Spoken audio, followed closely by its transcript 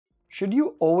Should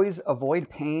you always avoid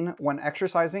pain when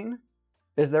exercising?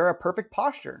 Is there a perfect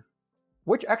posture?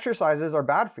 Which exercises are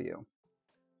bad for you?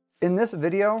 In this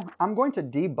video, I'm going to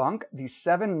debunk the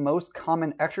 7 most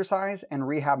common exercise and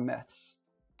rehab myths.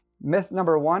 Myth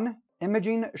number 1,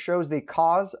 imaging shows the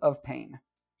cause of pain.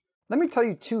 Let me tell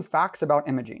you 2 facts about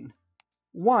imaging.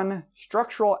 1,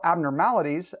 structural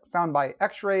abnormalities found by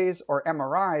x-rays or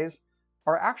MRIs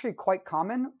are actually quite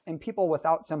common in people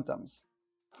without symptoms.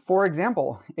 For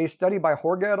example, a study by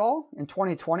Jorge et al. In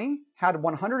 2020 had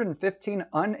 115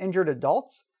 uninjured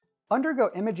adults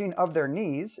undergo imaging of their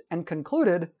knees and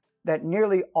concluded that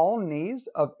nearly all knees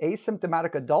of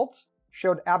asymptomatic adults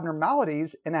showed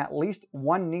abnormalities in at least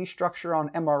one knee structure on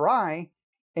MRI,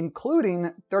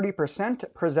 including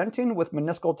 30% presenting with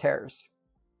meniscal tears.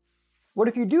 What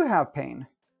if you do have pain?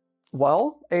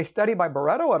 Well, a study by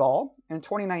Barreto et al. In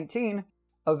 2019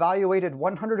 evaluated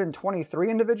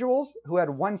 123 individuals who had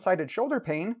one-sided shoulder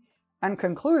pain and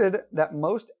concluded that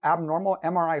most abnormal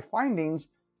MRI findings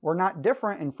were not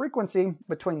different in frequency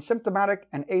between symptomatic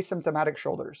and asymptomatic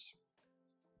shoulders.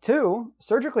 2,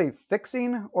 surgically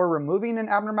fixing or removing an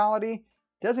abnormality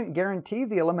doesn't guarantee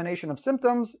the elimination of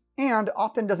symptoms and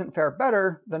often doesn't fare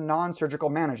better than non-surgical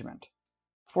management.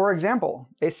 For example,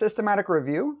 a systematic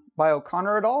review by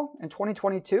O'Connor et al. In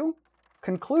 2022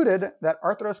 concluded that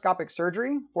arthroscopic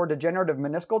surgery for degenerative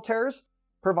meniscal tears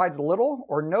provides little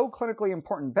or no clinically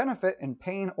important benefit in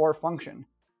pain or function,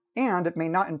 and it may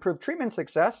not improve treatment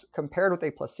success compared with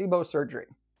a placebo surgery.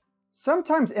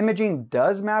 Sometimes imaging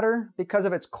does matter because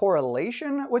of its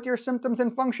correlation with your symptoms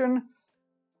and function,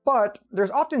 but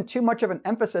there's often too much of an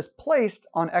emphasis placed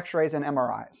on x-rays and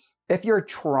MRIs. If you're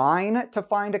trying to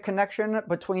find a connection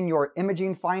between your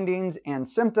imaging findings and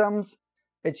symptoms,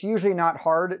 it's usually not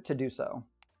hard to do so.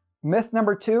 Myth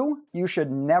number 2, you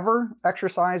should never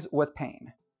exercise with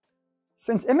pain.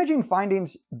 Since imaging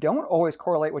findings don't always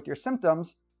correlate with your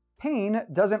symptoms, pain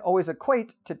doesn't always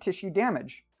equate to tissue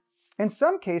damage. In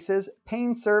some cases,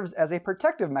 pain serves as a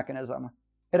protective mechanism.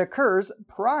 It occurs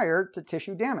prior to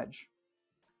tissue damage.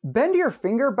 Bend your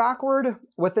finger backward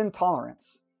within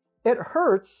tolerance. It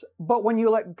hurts, but when you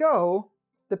let go,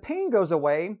 the pain goes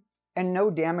away and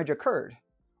no damage occurred.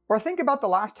 Or think about the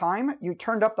last time you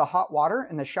turned up the hot water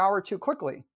in the shower too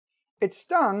quickly. It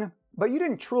stung, but you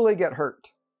didn't truly get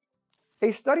hurt.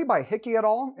 A study by Hickey et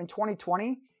al. In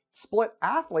 2020 split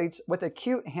athletes with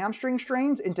acute hamstring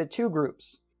strains into 2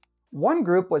 groups. One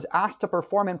group was asked to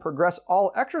perform and progress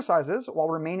all exercises while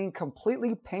remaining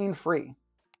completely pain-free.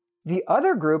 The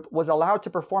other group was allowed to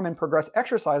perform and progress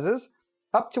exercises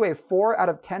up to a 4 out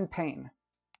of 10 pain.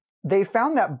 They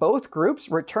found that both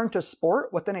groups returned to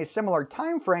sport within a similar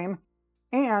time frame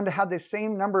and had the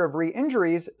same number of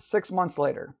re-injuries 6 months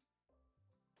later.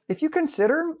 If you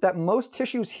consider that most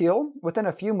tissues heal within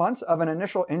a few months of an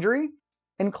initial injury,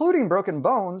 including broken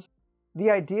bones,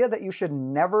 the idea that you should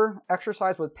never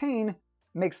exercise with pain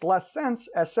makes less sense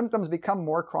as symptoms become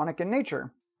more chronic in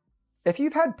nature. If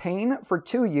you've had pain for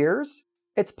 2 years,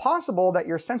 it's possible that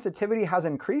your sensitivity has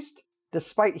increased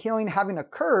despite healing having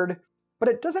occurred, but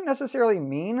it doesn't necessarily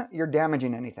mean you're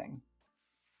damaging anything.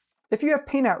 If you have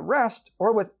pain at rest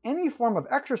or with any form of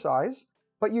exercise,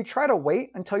 but you try to wait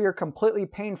until you're completely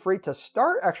pain-free to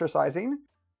start exercising,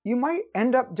 you might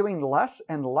end up doing less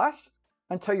and less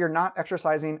until you're not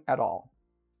exercising at all.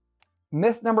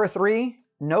 Myth number 3,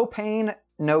 no pain,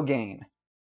 no gain.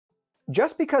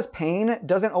 Just because pain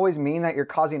doesn't always mean that you're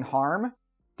causing harm,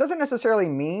 doesn't necessarily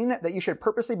mean that you should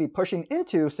purposely be pushing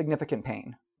into significant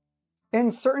pain. In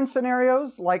certain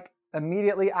scenarios, like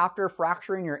immediately after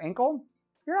fracturing your ankle,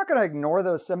 you're not going to ignore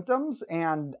those symptoms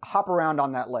and hop around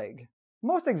on that leg.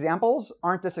 Most examples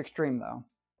aren't this extreme though.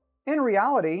 In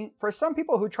reality, for some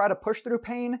people who try to push through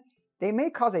pain, they may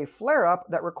cause a flare-up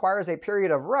that requires a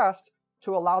period of rest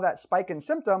to allow that spike in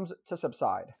symptoms to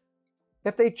subside.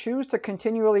 If they choose to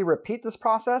continually repeat this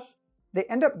process, they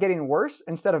end up getting worse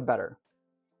instead of better.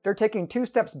 They're taking 2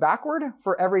 steps backward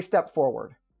for every step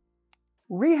forward.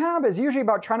 Rehab is usually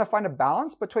about trying to find a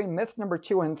balance between myths number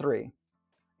 2 and 3.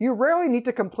 You rarely need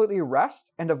to completely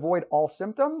rest and avoid all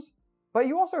symptoms, but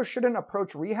you also shouldn't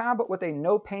approach rehab with a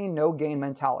no pain, no gain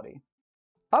mentality.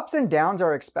 Ups and downs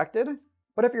are expected,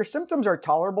 but if your symptoms are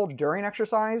tolerable during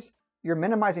exercise, you're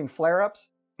minimizing flare-ups,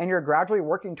 and you're gradually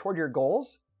working toward your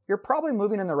goals, you're probably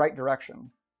moving in the right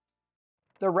direction.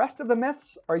 The rest of the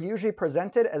myths are usually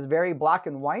presented as very black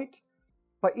and white,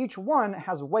 but each one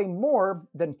has way more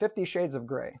than 50 shades of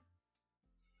gray.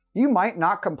 You might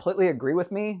not completely agree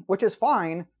with me, which is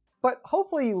fine, but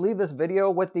hopefully you leave this video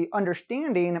with the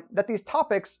understanding that these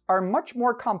topics are much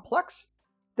more complex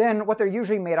than what they're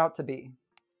usually made out to be.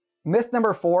 Myth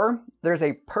number 4, there's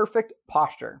a perfect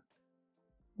posture.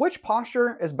 Which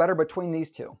posture is better between these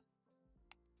two?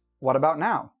 What about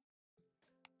now?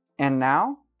 And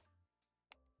now?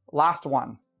 Last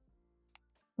one.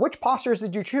 Which postures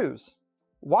did you choose?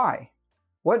 Why?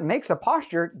 What makes a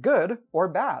posture good or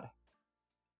bad?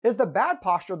 Is the bad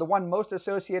posture the one most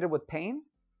associated with pain?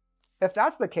 If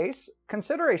that's the case,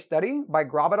 consider a study by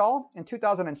Grab et al. In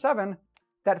 2007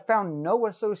 that found no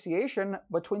association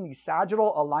between the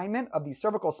sagittal alignment of the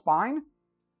cervical spine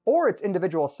or its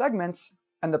individual segments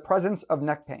and the presence of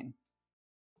neck pain.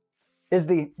 Is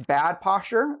the bad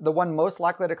posture the one most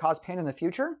likely to cause pain in the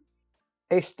future?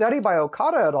 A study by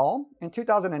Okada et al. In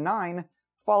 2009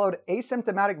 followed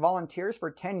asymptomatic volunteers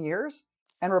for 10 years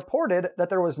and reported that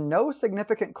there was no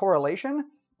significant correlation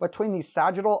between the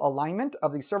sagittal alignment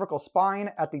of the cervical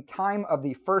spine at the time of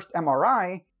the first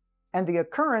MRI and the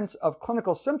occurrence of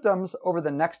clinical symptoms over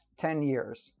the next 10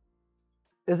 years.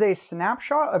 Is a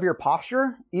snapshot of your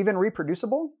posture even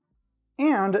reproducible?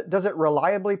 And does it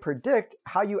reliably predict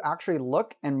how you actually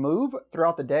look and move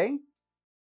throughout the day?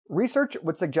 Research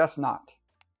would suggest not.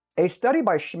 A study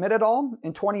by Schmidt et al.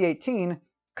 In 2018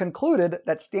 concluded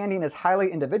that standing is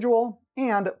highly individual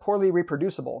and poorly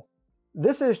reproducible.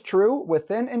 This is true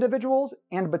within individuals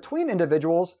and between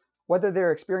individuals, whether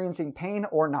they're experiencing pain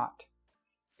or not.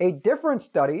 A different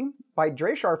study by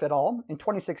Drescharf et al. In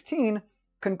 2016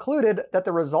 concluded that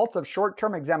the results of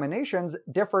short-term examinations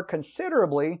differ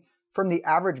considerably from the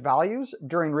average values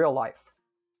during real life.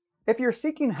 If you're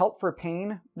seeking help for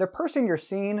pain, the person you're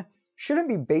seeing shouldn't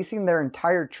be basing their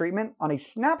entire treatment on a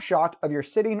snapshot of your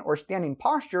sitting or standing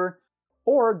posture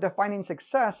or defining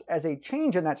success as a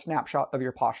change in that snapshot of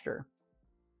your posture.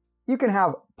 You can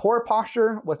have poor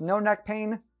posture with no neck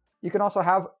pain. You can also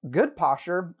have good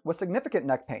posture with significant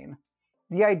neck pain.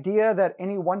 The idea that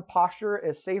any one posture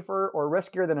is safer or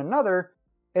riskier than another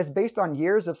is based on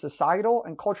years of societal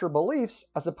and cultural beliefs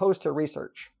as opposed to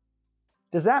research.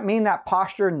 Does that mean that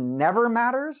posture never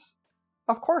matters?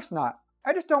 Of course not.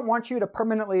 I just don't want you to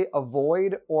permanently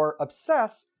avoid or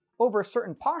obsess over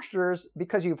certain postures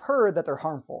because you've heard that they're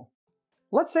harmful.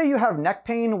 Let's say you have neck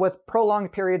pain with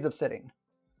prolonged periods of sitting.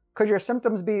 Could your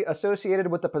symptoms be associated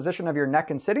with the position of your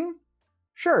neck in sitting?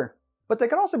 Sure, but they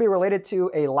could also be related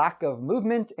to a lack of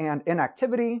movement and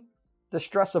inactivity, the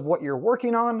stress of what you're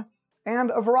working on,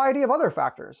 and a variety of other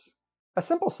factors. A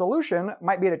simple solution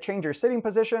might be to change your sitting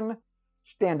position,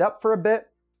 stand up for a bit,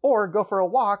 or go for a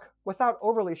walk without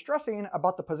overly stressing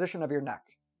about the position of your neck.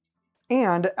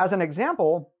 And as an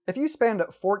example, if you spend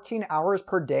 14 hours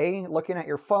per day looking at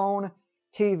your phone,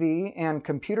 TV, and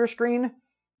computer screen,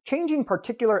 changing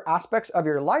particular aspects of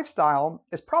your lifestyle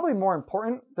is probably more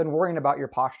important than worrying about your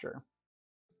posture.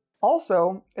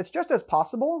 Also, it's just as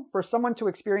possible for someone to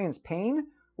experience pain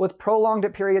with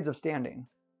prolonged periods of standing.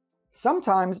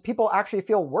 Sometimes people actually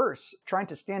feel worse trying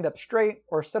to stand up straight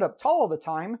or sit up tall all the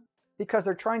time because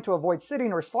they're trying to avoid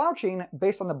sitting or slouching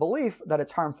based on the belief that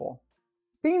it's harmful.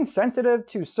 Being sensitive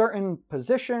to certain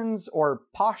positions or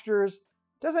postures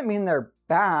doesn't mean they're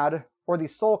bad or the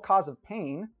sole cause of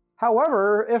pain.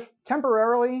 However, if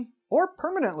temporarily or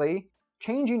permanently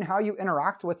changing how you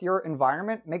interact with your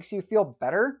environment makes you feel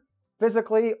better,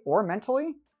 physically or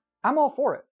mentally, I'm all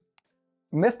for it.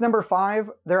 Myth number 5,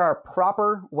 there are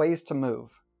proper ways to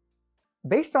move.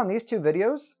 Based on these two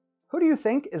videos, who do you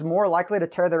think is more likely to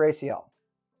tear their ACL?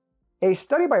 A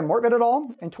study by Mortvid et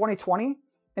al. In 2020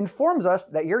 informs us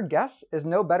that your guess is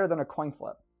no better than a coin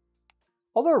flip.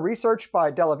 Although research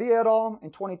by Delavia et al.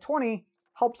 In 2020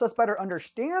 helps us better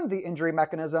understand the injury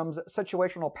mechanisms,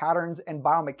 situational patterns, and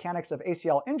biomechanics of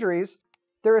ACL injuries,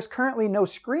 there is currently no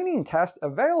screening test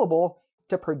available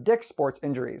to predict sports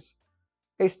injuries.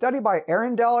 A study by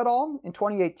Arundel et al. In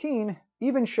 2018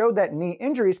 even showed that knee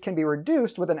injuries can be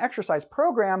reduced with an exercise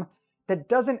program that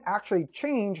doesn't actually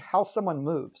change how someone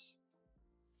moves.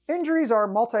 Injuries are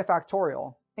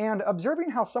multifactorial, and observing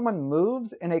how someone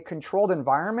moves in a controlled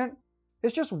environment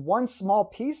is just one small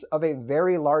piece of a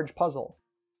very large puzzle.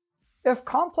 If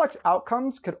complex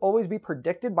outcomes could always be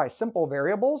predicted by simple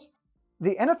variables,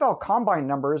 the NFL Combine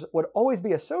numbers would always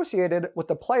be associated with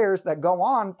the players that go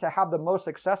on to have the most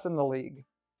success in the league.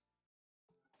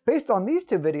 Based on these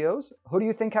two videos, who do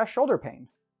you think has shoulder pain?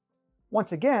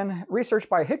 Once again, research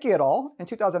by Hickey et al. In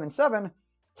 2007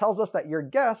 tells us that your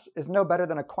guess is no better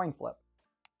than a coin flip.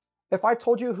 If I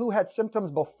told you who had symptoms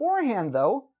beforehand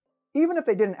though, even if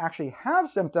they didn't actually have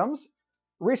symptoms,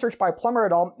 research by Plummer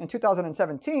et al. In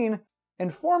 2017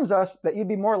 informs us that you'd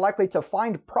be more likely to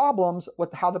find problems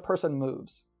with how the person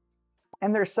moves.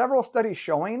 And there's several studies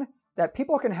showing that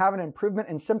people can have an improvement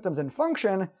in symptoms and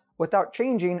function without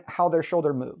changing how their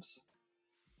shoulder moves.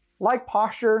 Like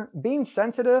posture, being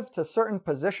sensitive to certain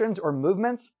positions or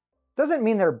movements doesn't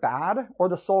mean they're bad or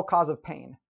the sole cause of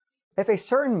pain. If a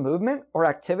certain movement or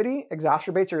activity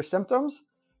exacerbates your symptoms,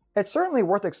 it's certainly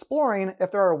worth exploring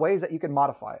if there are ways that you can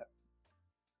modify it.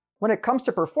 When it comes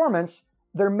to performance,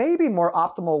 there may be more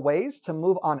optimal ways to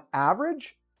move on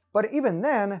average, but even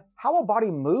then, how a body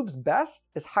moves best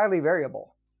is highly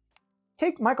variable.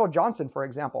 Take Michael Johnson, for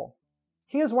example.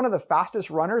 He is one of the fastest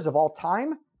runners of all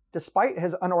time, despite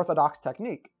his unorthodox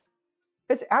technique.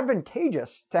 It's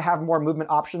advantageous to have more movement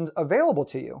options available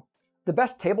to you. The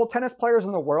best table tennis players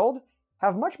in the world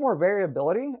have much more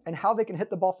variability in how they can hit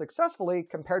the ball successfully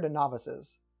compared to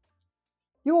novices.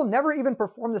 You will never even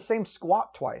perform the same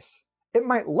squat twice. It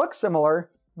might look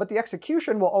similar, but the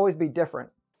execution will always be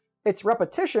different. It's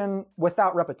repetition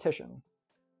without repetition.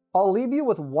 I'll leave you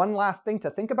with one last thing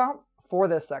to think about for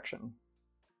this section.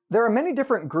 There are many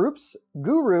different groups,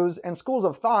 gurus, and schools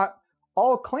of thought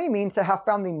all claiming to have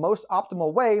found the most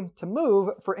optimal way to move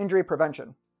for injury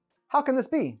prevention. How can this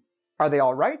be? Are they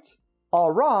all right,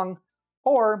 all wrong,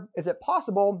 or is it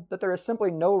possible that there is simply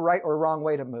no right or wrong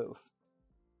way to move?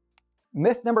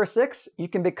 Myth number 6, you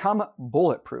can become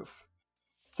bulletproof.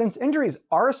 Since injuries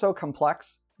are so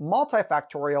complex,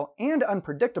 multifactorial, and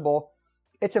unpredictable,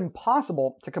 it's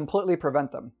impossible to completely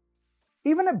prevent them.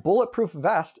 Even a bulletproof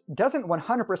vest doesn't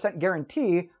 100%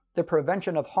 guarantee the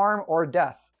prevention of harm or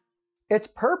death. Its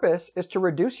purpose is to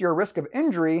reduce your risk of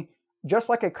injury, just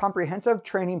like a comprehensive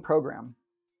training program.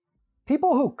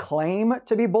 People who claim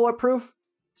to be bulletproof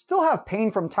still have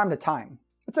pain from time to time.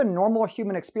 It's a normal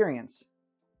human experience.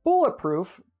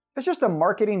 Bulletproof is just a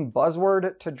marketing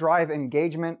buzzword to drive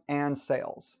engagement and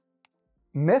sales.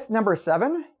 Myth number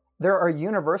 7, there are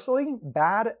universally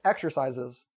bad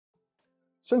exercises.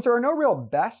 Since there are no real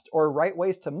best or right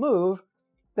ways to move,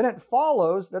 then it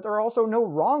follows that there are also no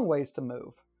wrong ways to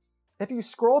move. If you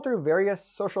scroll through various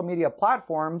social media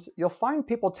platforms, you'll find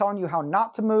people telling you how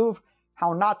not to move,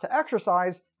 how not to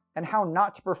exercise, and how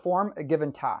not to perform a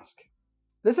given task.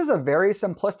 This is a very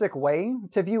simplistic way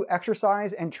to view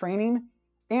exercise and training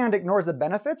and ignores the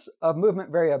benefits of movement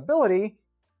variability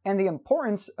and the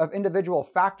importance of individual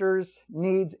factors,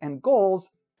 needs, and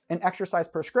goals in exercise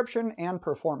prescription and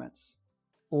performance.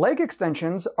 Leg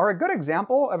extensions are a good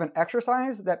example of an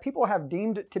exercise that people have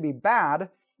deemed to be bad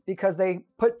because they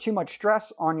put too much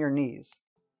stress on your knees.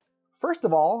 First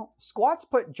of all, squats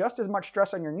put just as much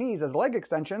stress on your knees as leg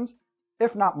extensions,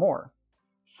 if not more.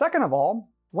 Second of all,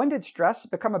 when did stress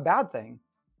become a bad thing?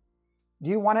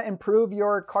 Do you want to improve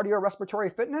your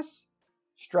cardiorespiratory fitness?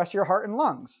 Stress your heart and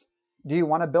lungs. Do you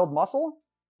want to build muscle?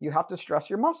 You have to stress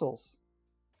your muscles.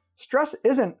 Stress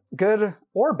isn't good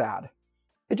or bad.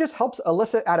 It just helps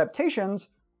elicit adaptations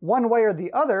one way or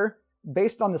the other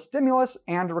based on the stimulus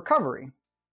and recovery.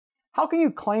 How can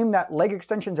you claim that leg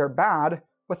extensions are bad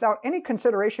without any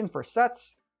consideration for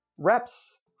sets,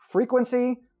 reps,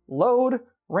 frequency, load,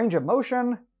 range of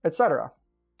motion, etc.?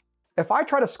 If I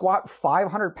try to squat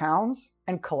 500 pounds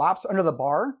and collapse under the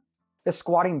bar, is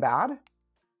squatting bad?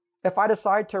 If I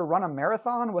decide to run a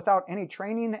marathon without any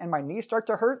training and my knees start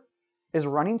to hurt, is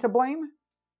running to blame?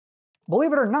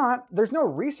 Believe it or not, there's no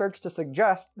research to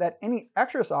suggest that any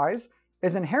exercise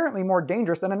is inherently more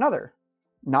dangerous than another.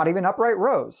 Not even upright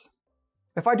rows.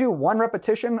 If I do 1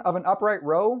 repetition of an upright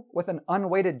row with an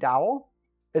unweighted dowel,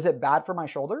 is it bad for my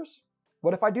shoulders?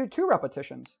 What if I do 2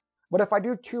 repetitions? What if I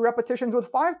do 2 repetitions with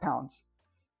 5 pounds?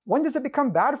 When does it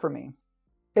become bad for me?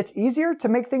 It's easier to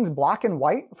make things black and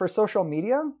white for social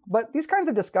media, but these kinds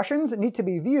of discussions need to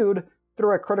be viewed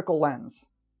through a critical lens.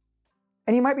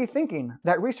 And you might be thinking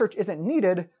that research isn't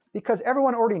needed because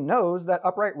everyone already knows that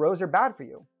upright rows are bad for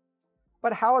you.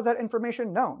 But how is that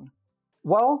information known?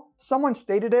 Well, someone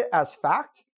stated it as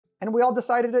fact, and we all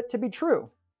decided it to be true.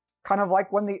 Kind of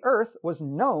like when the Earth was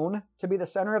known to be the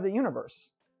center of the universe.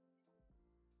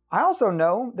 I also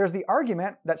know there's the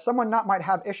argument that someone might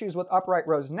have issues with upright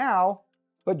rows now,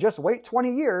 but just wait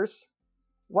 20 years.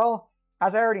 Well,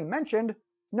 as I already mentioned,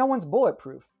 no one's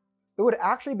bulletproof. It would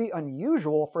actually be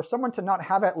unusual for someone to not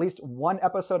have at least 1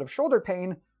 episode of shoulder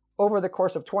pain over the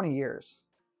course of 20 years.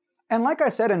 And like I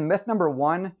said in myth number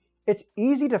 1, it's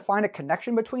easy to find a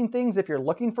connection between things if you're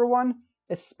looking for one,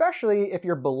 especially if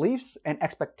your beliefs and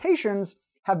expectations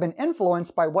have been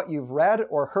influenced by what you've read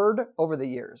or heard over the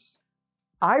years.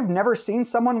 I've never seen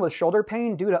someone with shoulder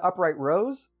pain due to upright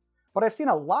rows, but I've seen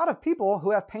a lot of people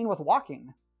who have pain with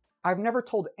walking. I've never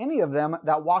told any of them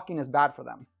that walking is bad for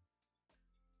them.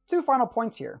 2 final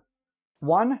points here.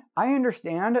 1, I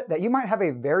understand that you might have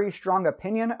a very strong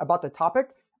opinion about the topic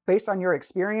based on your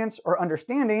experience or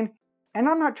understanding, and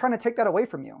I'm not trying to take that away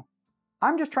from you.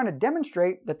 I'm just trying to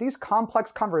demonstrate that these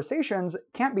complex conversations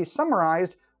can't be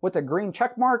summarized with a green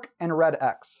check mark and red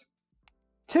X.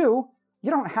 2,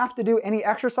 you don't have to do any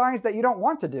exercise that you don't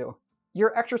want to do.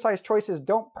 Your exercise choices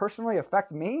don't personally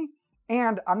affect me,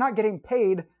 and I'm not getting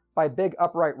paid by Big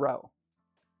Upright Row.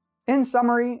 In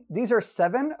summary, these are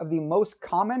 7 of the most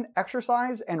common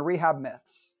exercise and rehab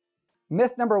myths.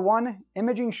 Myth number 1,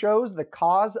 imaging shows the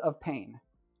cause of pain.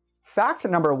 Fact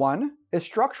number 1 is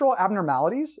structural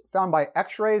abnormalities found by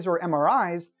x-rays or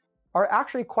MRIs are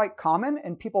actually quite common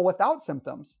in people without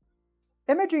symptoms.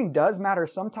 Imaging does matter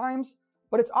sometimes,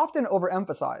 but it's often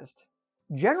overemphasized.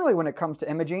 Generally, when it comes to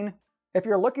imaging, if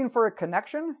you're looking for a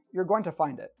connection, you're going to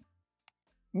find it.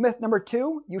 Myth number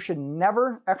 2, you should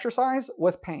never exercise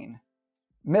with pain.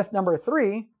 Myth number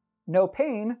 3, no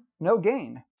pain, no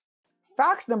gain.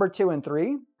 Facts number 2 and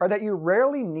 3 are that you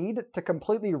rarely need to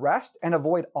completely rest and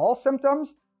avoid all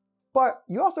symptoms, but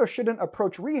you also shouldn't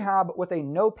approach rehab with a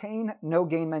no pain, no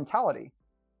gain mentality.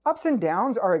 Ups and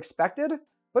downs are expected,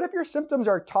 but if your symptoms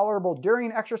are tolerable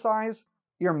during exercise,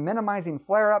 you're minimizing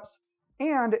flare-ups,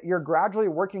 and you're gradually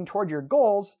working toward your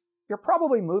goals, you're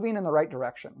probably moving in the right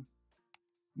direction.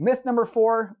 Myth number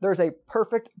 4, there's a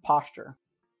perfect posture.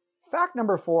 Fact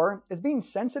number 4 is being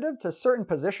sensitive to certain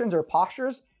positions or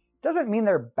postures doesn't mean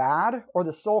they're bad or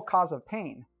the sole cause of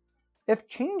pain. If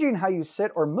changing how you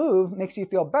sit or move makes you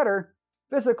feel better,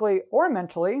 physically or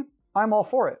mentally, I'm all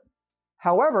for it.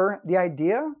 However, the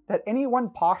idea that any one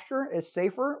posture is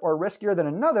safer or riskier than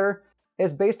another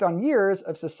is based on years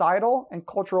of societal and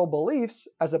cultural beliefs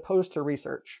as opposed to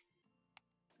research.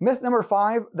 Myth number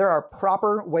 5, there are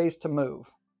proper ways to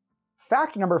move.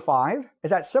 Fact number 5 is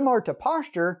that similar to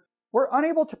posture, we're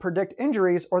unable to predict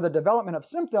injuries or the development of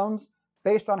symptoms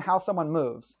based on how someone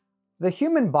moves. The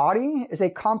human body is a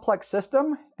complex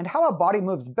system, and how a body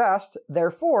moves best,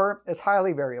 therefore, is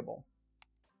highly variable.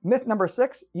 Myth number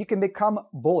 6, you can become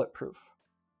bulletproof.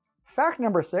 Fact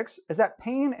number 6 is that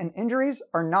pain and injuries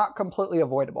are not completely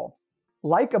avoidable.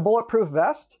 Like a bulletproof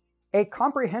vest, a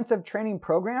comprehensive training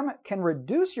program can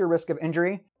reduce your risk of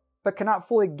injury, but cannot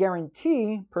fully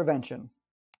guarantee prevention.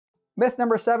 Myth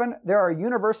number 7, there are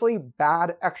universally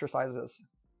bad exercises.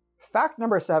 Fact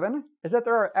number 7 is that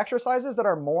there are exercises that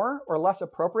are more or less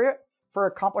appropriate for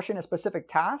accomplishing a specific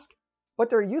task, but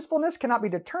their usefulness cannot be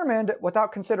determined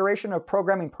without consideration of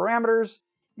programming parameters,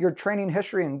 your training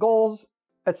history and goals,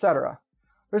 etc.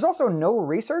 There's also no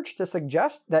research to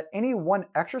suggest that any one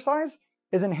exercise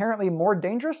is inherently more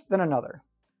dangerous than another.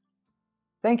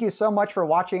 Thank you so much for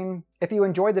watching. If you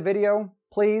enjoyed the video,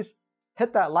 please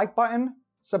hit that like button,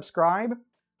 subscribe,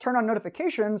 turn on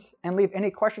notifications, and leave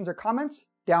any questions or comments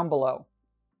down below.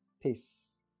 Peace.